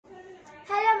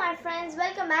my friends,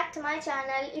 welcome back to my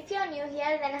channel. If you're new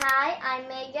here, then hi, I'm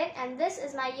Megan and this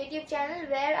is my YouTube channel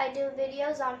where I do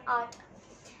videos on art.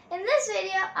 In this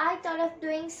video, I thought of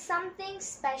doing something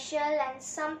special and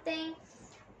something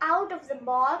out of the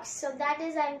box. So that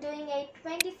is, I'm doing a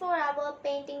 24-hour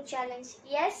painting challenge.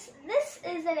 Yes, this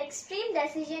is an extreme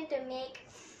decision to make,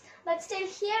 but still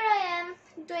here I am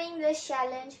doing this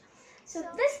challenge. So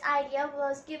this idea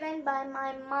was given by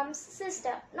my mom's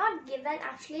sister. Not given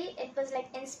actually, it was like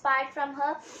inspired from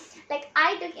her. Like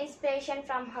I took inspiration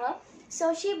from her.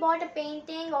 So she bought a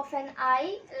painting of an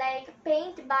eye, like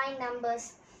paint by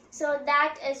numbers. So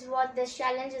that is what this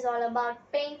challenge is all about,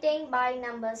 painting by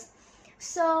numbers.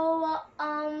 So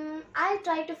I'll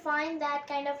try to find that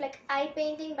kind of like eye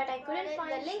painting, but I couldn't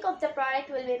find it. The link of the product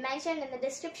will be mentioned in the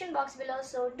description box below,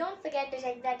 so don't forget to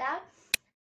check that out.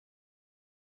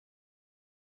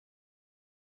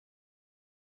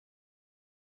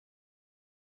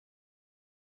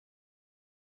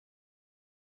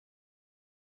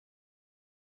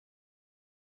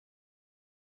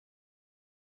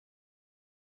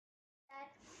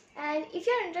 And if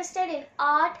you're interested in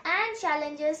art and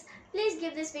challenges, please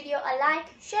give this video a like,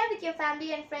 share with your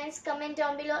family and friends, comment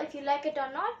down below if you like it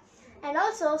or not, and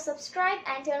also subscribe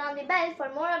and turn on the bell for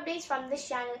more updates from this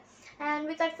channel. And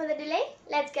without further delay,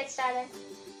 let's get started.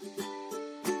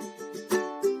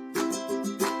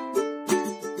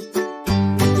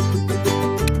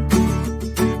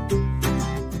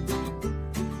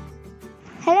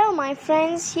 Hello my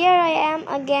friends, here I am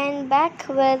again back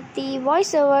with the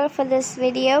voiceover for this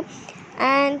video,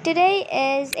 and today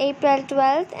is April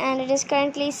 12th and it is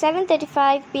currently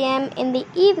 7:35 p.m. in the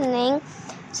evening.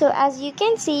 So as you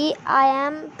can see, I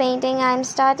am painting. I am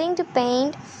starting to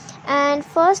paint, and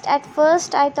at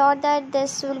first I thought that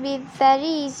this will be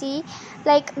very easy,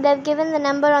 like they've given the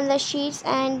number on the sheets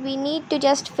and we need to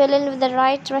just fill in with the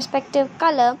right respective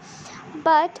color,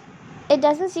 but it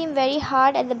doesn't seem very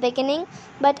hard at the beginning,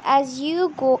 but as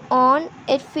you go on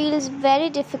it feels very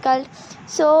difficult.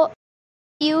 So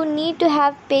you need to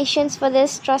have patience for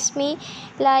this, trust me.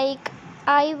 Like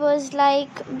I was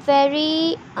like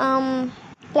very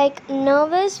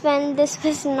nervous when this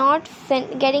was not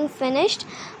getting finished,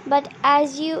 but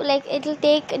as you like, it'll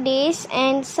take days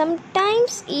and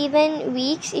sometimes even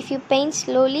weeks. If you paint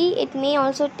slowly, it may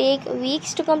also take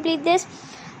weeks to complete this.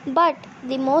 But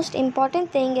the most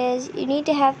important thing is you need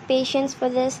to have patience for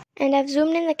this. And I've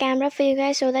zoomed in the camera for you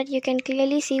guys so that you can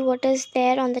clearly see what is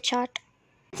there on the chart.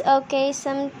 It's okay,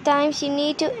 sometimes you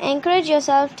need to encourage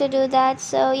yourself to do that.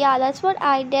 So yeah, that's what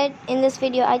I did in this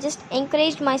video. I just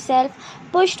encouraged myself,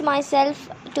 pushed myself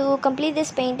to complete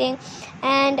this painting,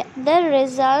 and the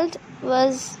result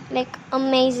was like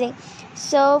amazing.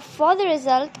 So for the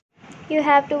result, you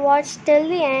have to watch till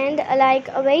the end, like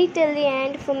wait till the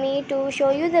end for me to show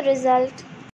you the result.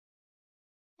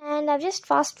 And I've just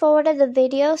fast forwarded the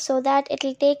video so that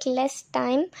it'll take less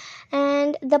time,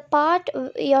 and the part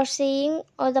you're seeing,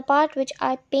 or the part which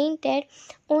I painted,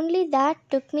 only that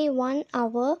took me 1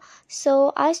 hour.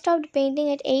 So I stopped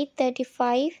painting at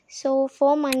 8:35. So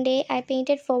for Monday I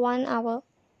painted for 1 hour.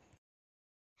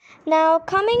 Now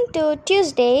coming to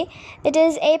Tuesday, it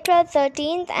is April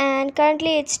 13th and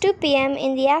currently it's 2 p.m.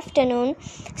 in the afternoon.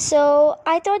 So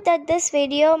I thought that this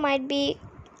video might be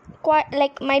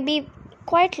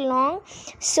quite long.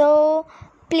 So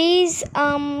please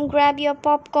grab your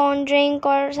popcorn, drink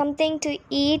or something to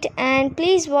eat, and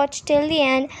please watch till the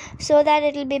end so that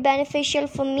it will be beneficial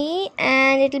for me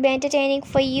and it will be entertaining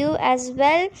for you as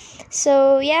well.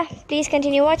 So yeah, please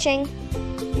continue watching.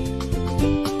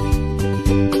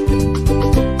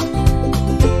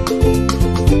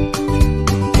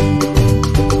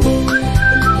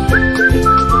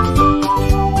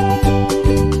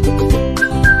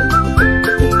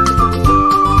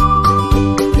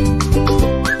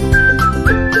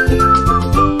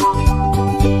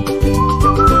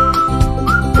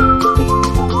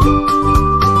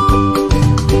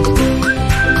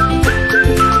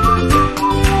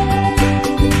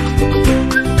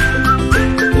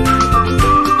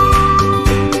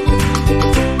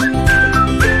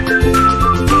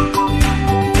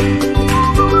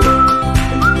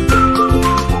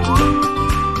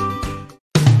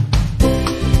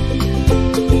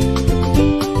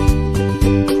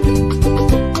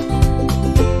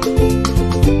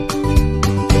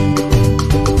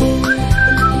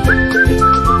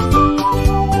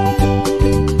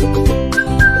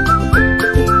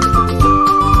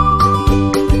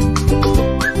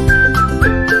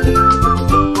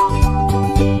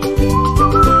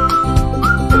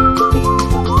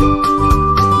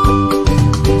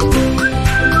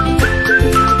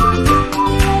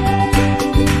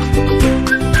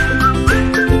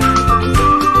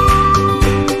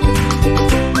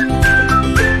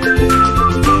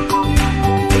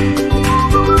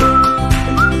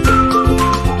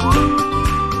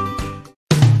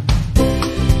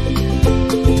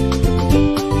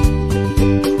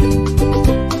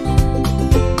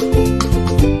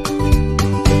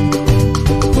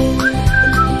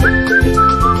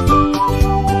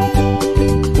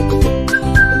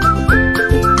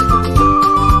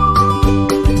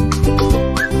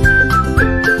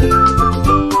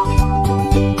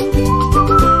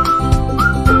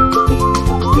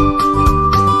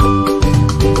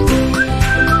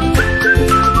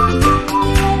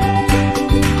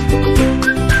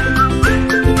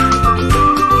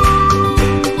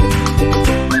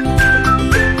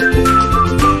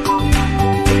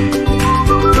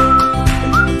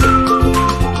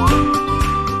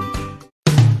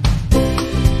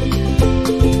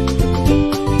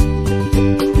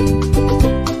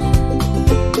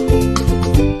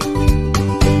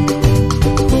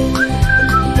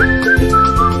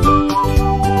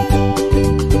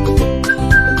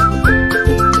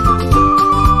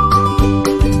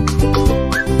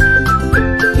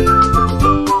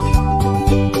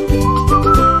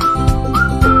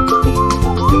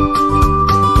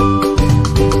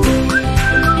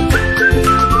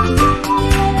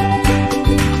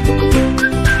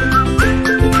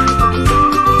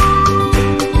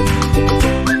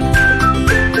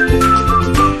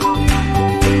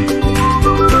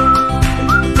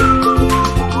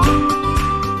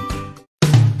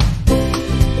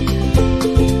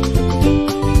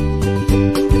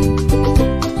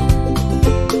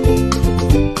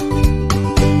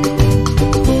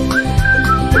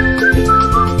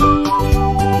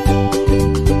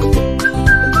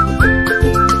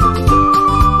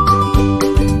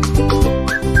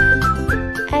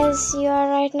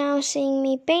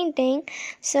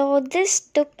 So this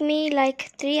took me like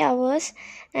 3 hours,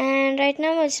 and right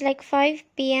now it's like 5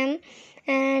 p.m.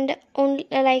 and only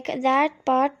like that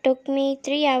part took me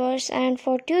 3 hours, and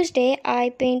for Tuesday I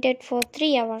painted for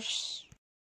 3 hours.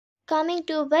 Coming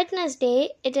to Wednesday,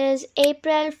 it is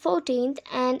April 14th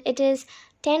and it is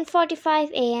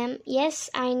 10:45 a.m. Yes,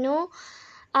 I know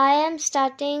I am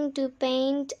starting to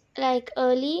paint like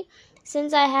early.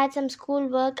 Since I had some school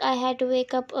work, I had to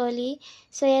wake up early.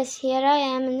 So yes, here I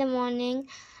am in the morning.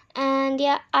 And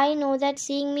yeah, I know that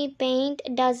seeing me paint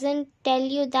doesn't tell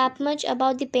you that much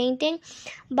about the painting,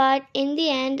 but in the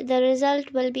end the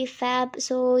result will be fab,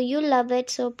 so you love it.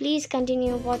 So please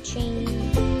continue watching.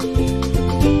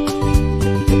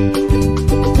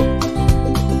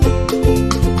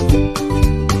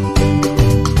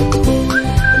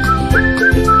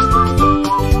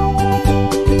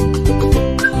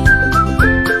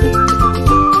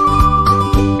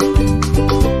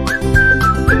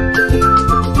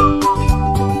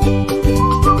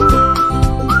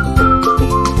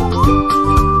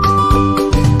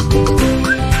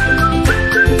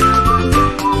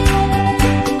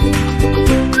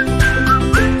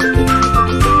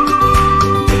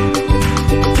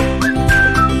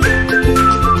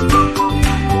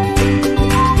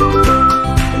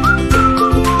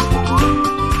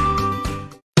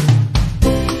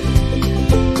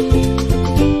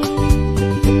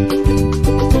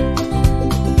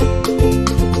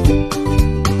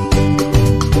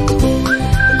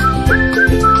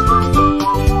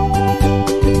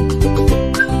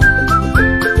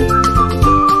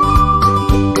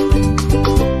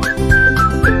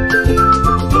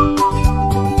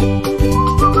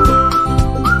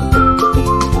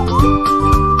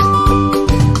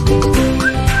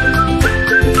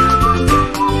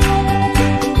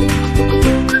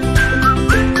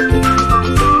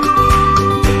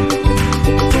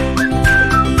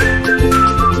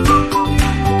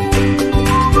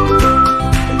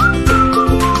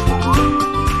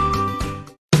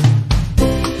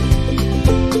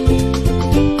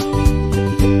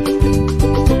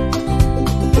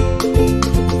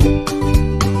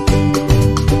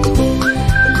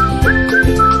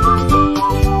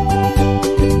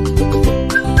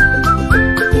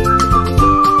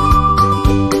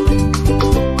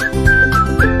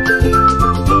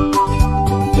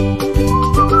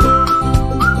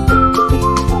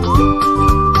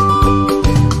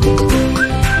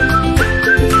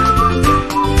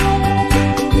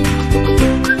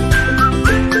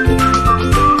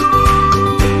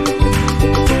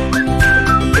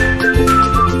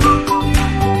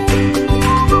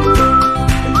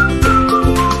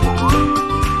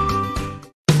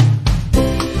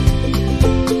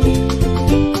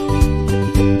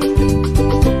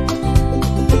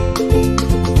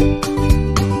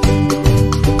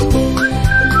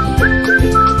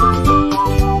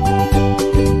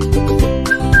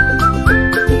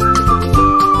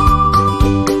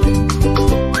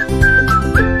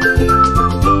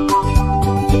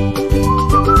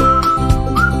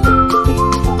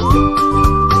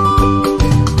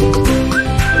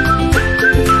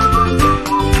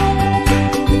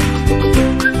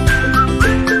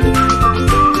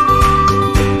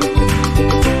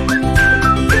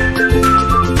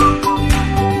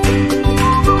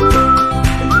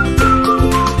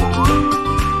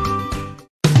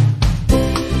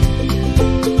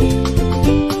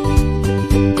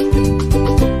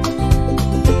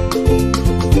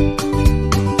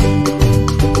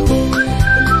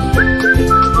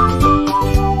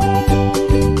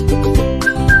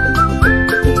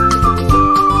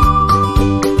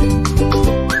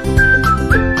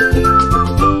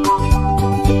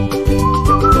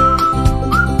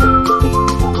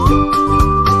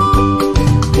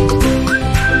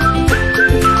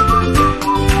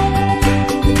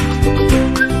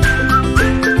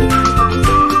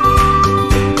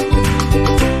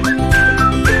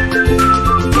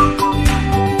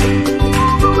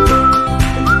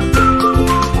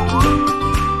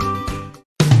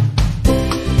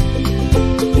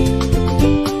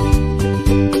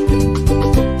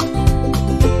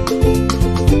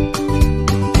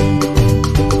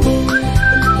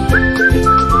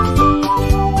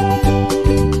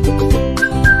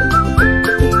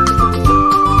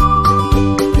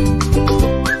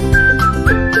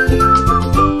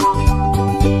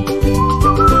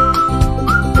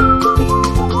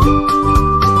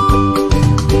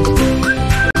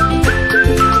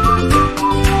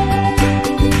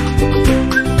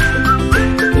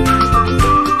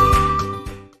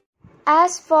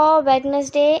 As for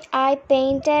Wednesday, I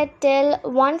painted till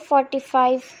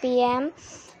 1:45 p.m.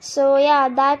 So yeah,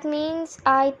 that means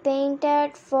I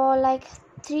painted for like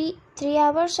 3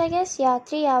 hours, I guess. Yeah,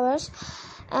 3 hours.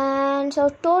 And so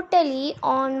totally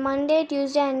on Monday,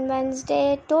 Tuesday and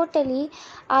Wednesday, totally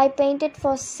I painted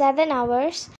for 7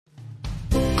 hours.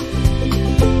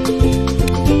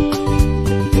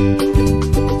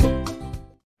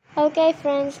 Okay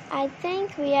friends, I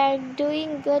think we are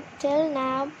doing good till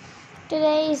now.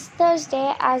 Today is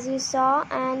Thursday as you saw,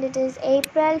 and it is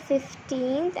April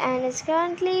 15th and it's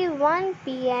currently 1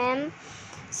 p.m.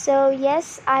 So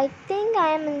yes, I think I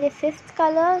am in the 5th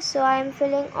color, so I am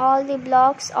filling all the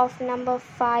blocks of number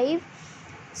 5.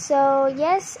 So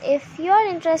yes, if you are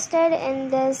interested in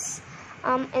this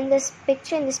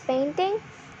picture, in this painting,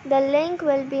 the link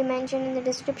will be mentioned in the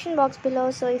description box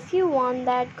below. So if you want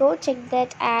that, go check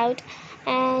that out,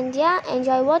 and yeah,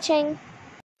 enjoy watching.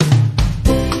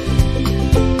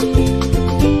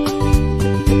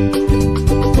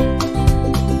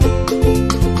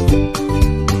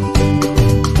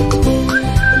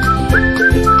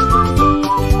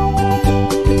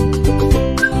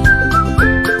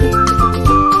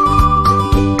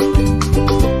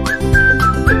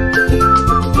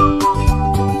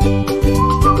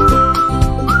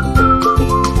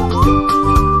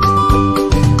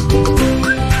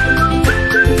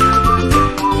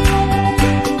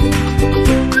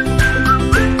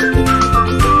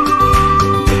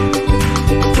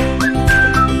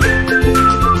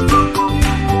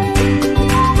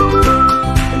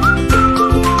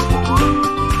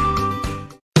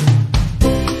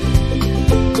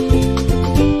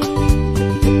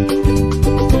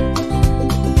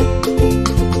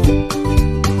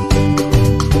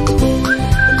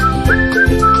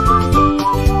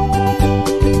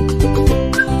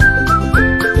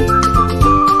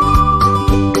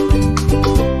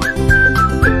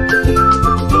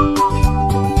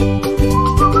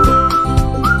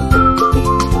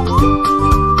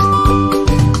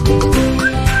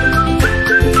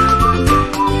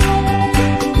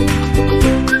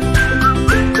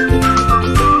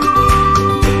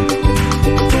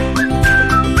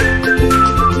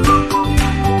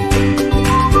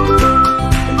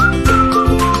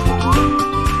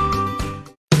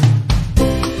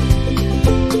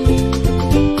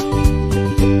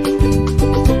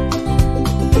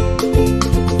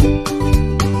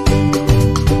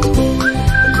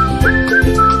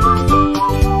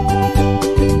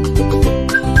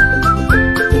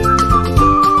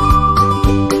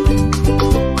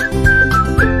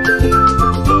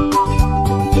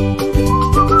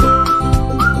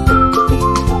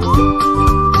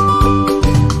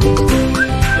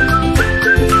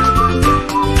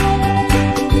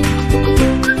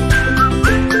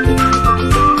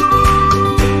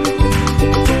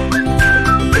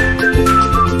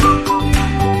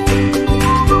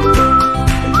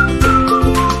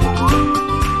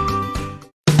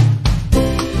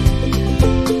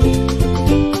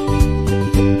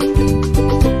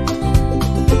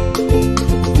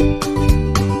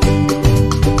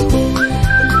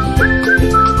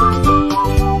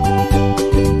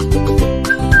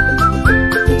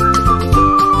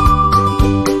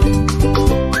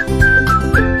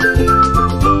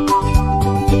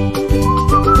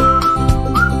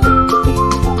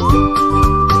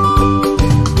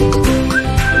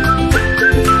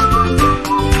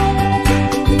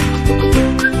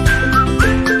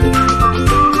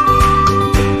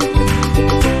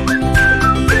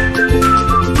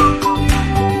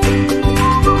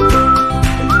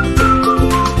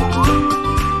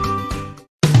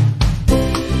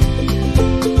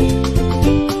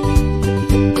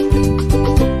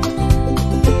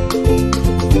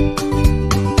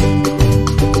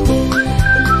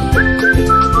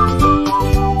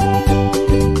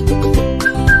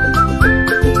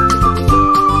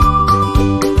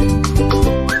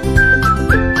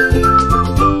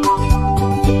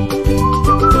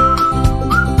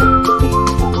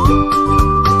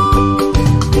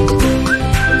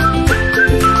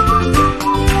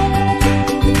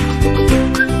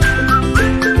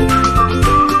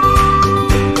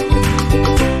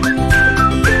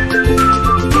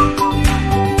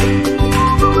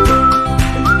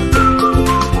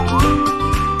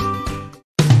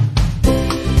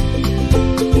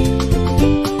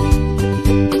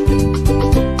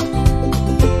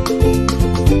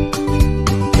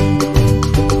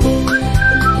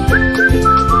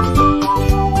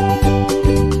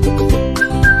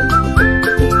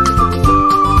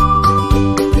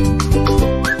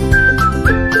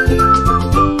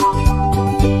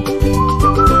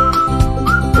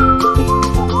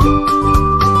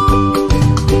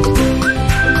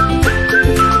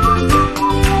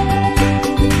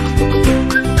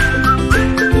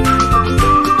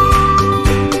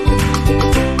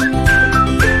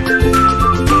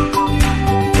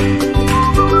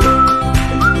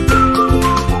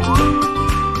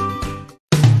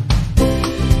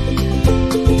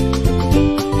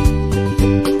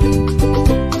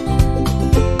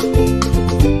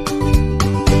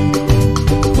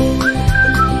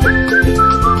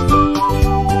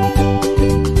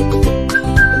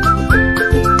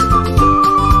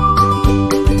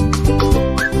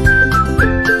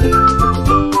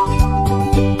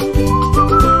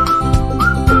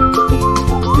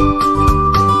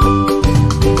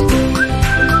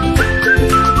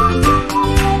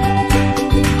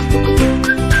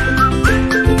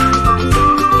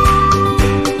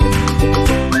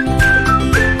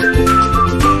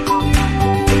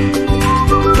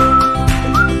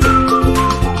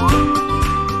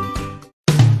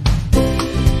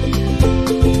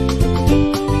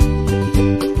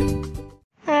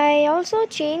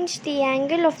 adjust the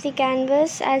angle of the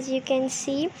canvas, as you can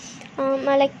see.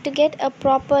 I like to get a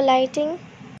proper lighting.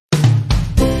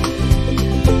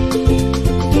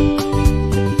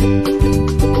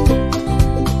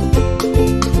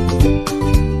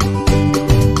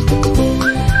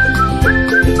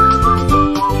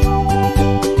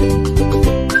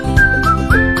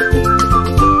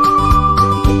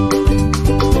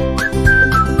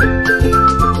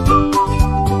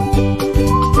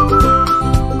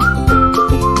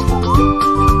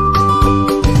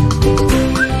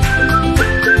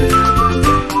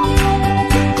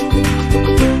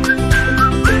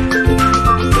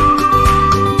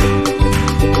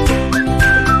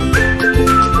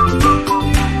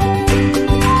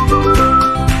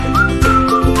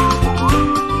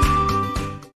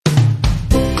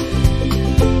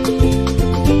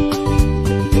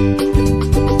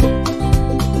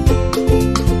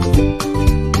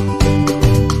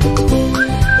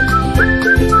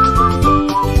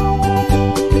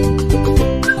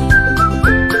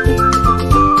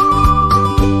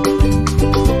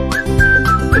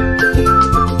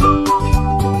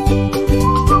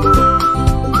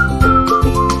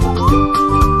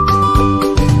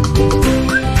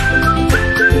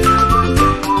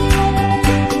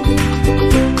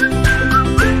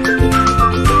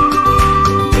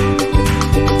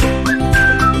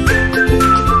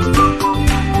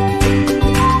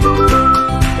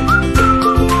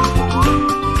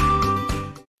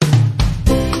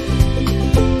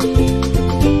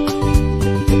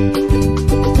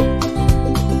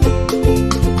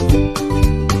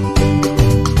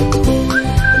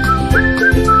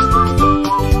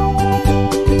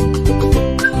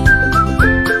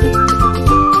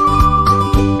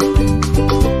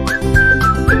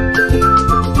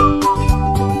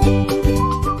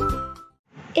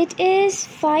 It is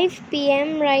 5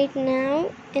 p.m. right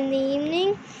now in the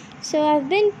evening, so I've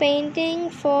been painting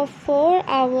for 4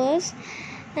 hours,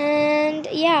 and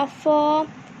yeah, for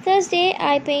Thursday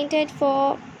I painted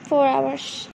for 4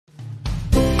 hours.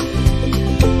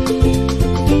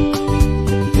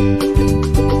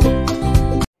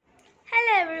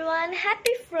 Hello everyone,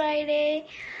 happy Friday.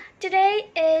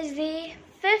 Today is the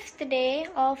 5th day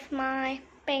of my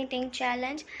painting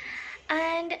challenge,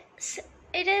 and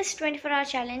it is 24-hour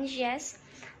challenge, yes,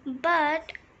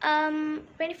 but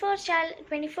 24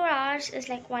 hours is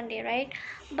like one day, right?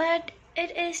 But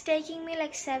it is taking me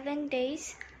like 7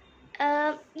 days.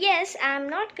 Yes, I'm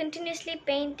not continuously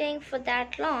painting for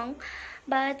that long,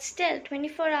 but still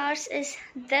 24 hours is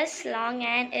this long,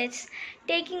 and it's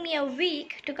taking me a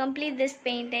week to complete this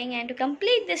painting and to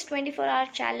complete this 24-hour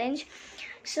challenge.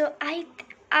 So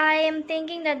I am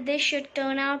thinking that this should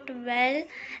turn out well,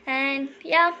 and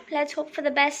yeah, let's hope for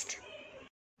the best.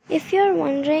 If you're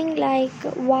wondering like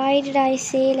why did I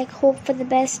say like hope for the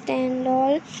best and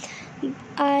all,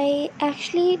 I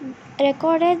actually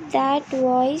recorded that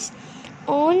voice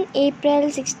on April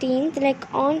 16th,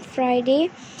 like on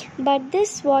Friday, but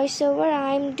this voiceover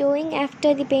I'm doing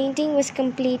after the painting was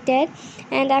completed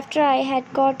and after I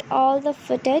had got all the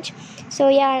footage. So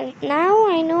yeah, now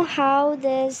I know how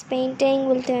this painting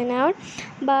will turn out,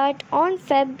 but on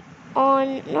Friday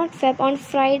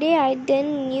I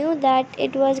didn't knew that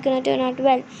it was gonna turn out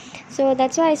well, so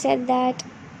that's why I said that.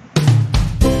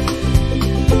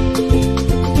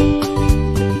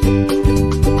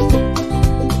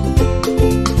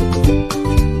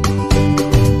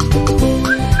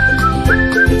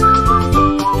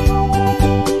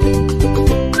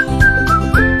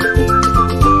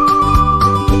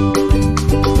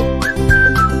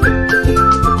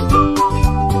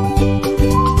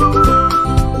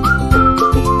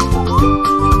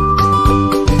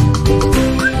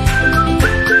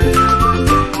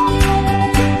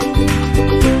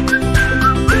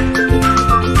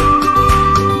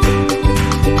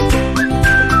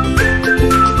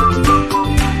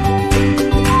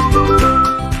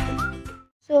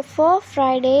 For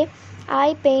Friday,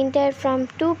 I painted from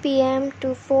 2 p.m.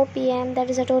 to 4 p.m. That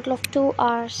is a total of 2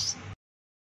 hours.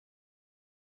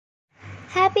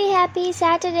 Happy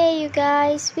Saturday, you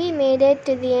guys. We made it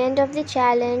to the end of the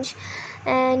challenge,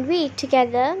 and we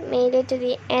together made it to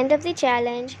the end of the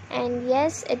challenge. And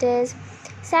yes, it is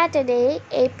Saturday,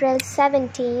 April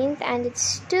 17th, and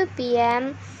it's 2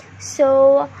 p.m.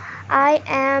 So I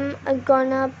am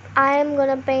gonna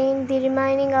paint the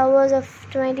remaining hours of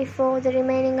 24, the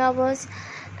remaining hours,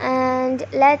 and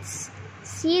let's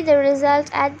see the result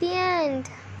at the end.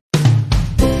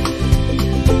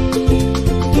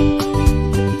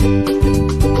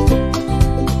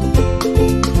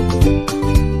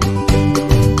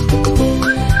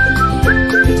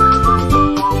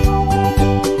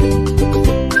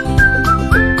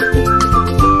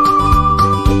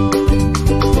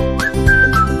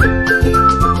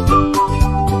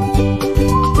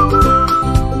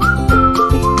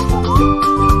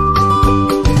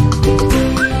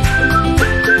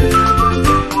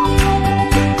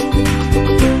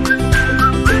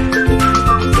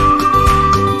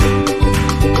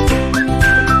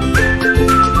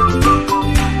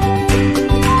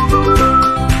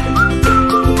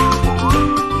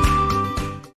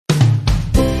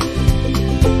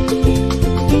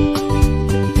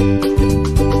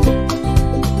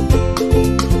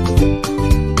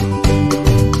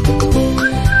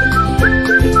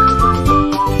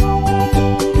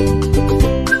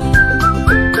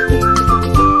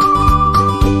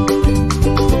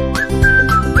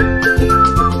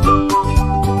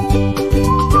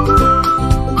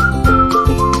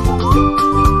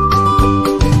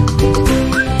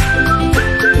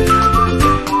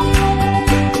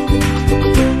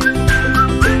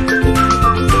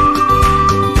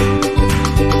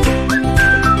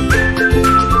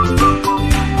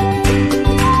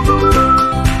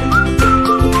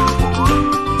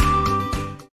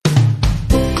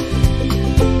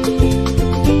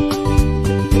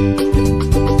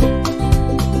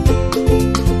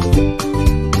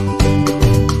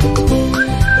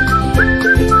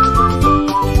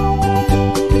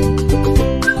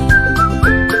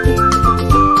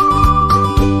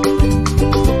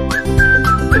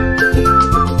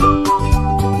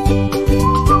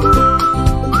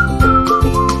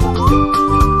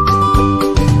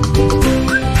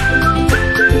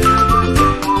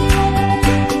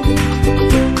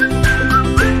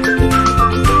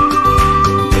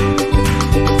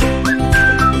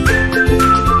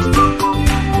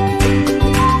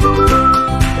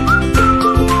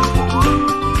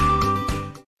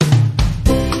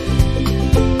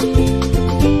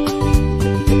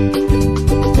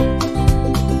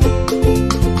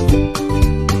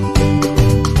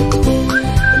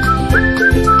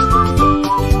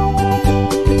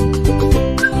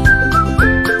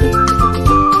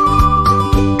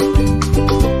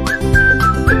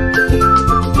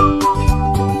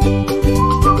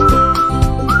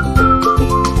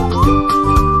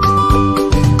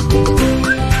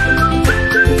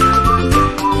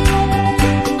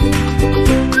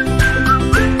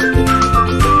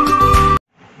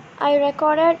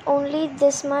 recorded only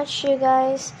this much, you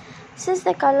guys. Since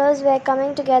the colors were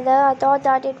coming together, I thought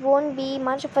that it won't be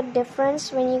much of a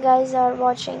difference when you guys are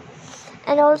watching.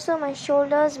 And also my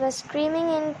shoulders were screaming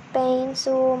in pain,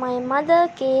 so my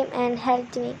mother came and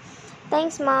helped me.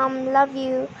 Thanks mom, love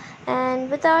you.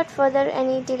 And without further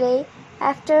any delay,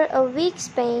 after a week's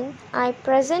pain, I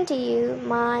present to you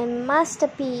my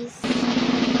masterpiece.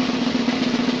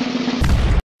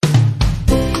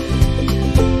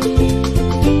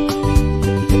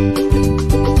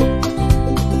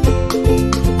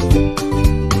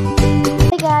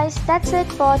 Hey guys, that's it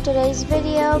for today's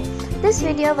video. This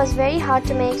video was very hard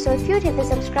to make, so if you'd hit the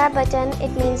subscribe button, it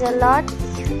means a lot.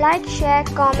 Like, share,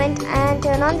 comment and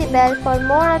turn on the bell for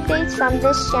more updates from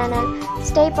this channel.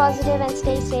 Stay positive and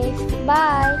stay safe.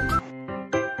 Bye.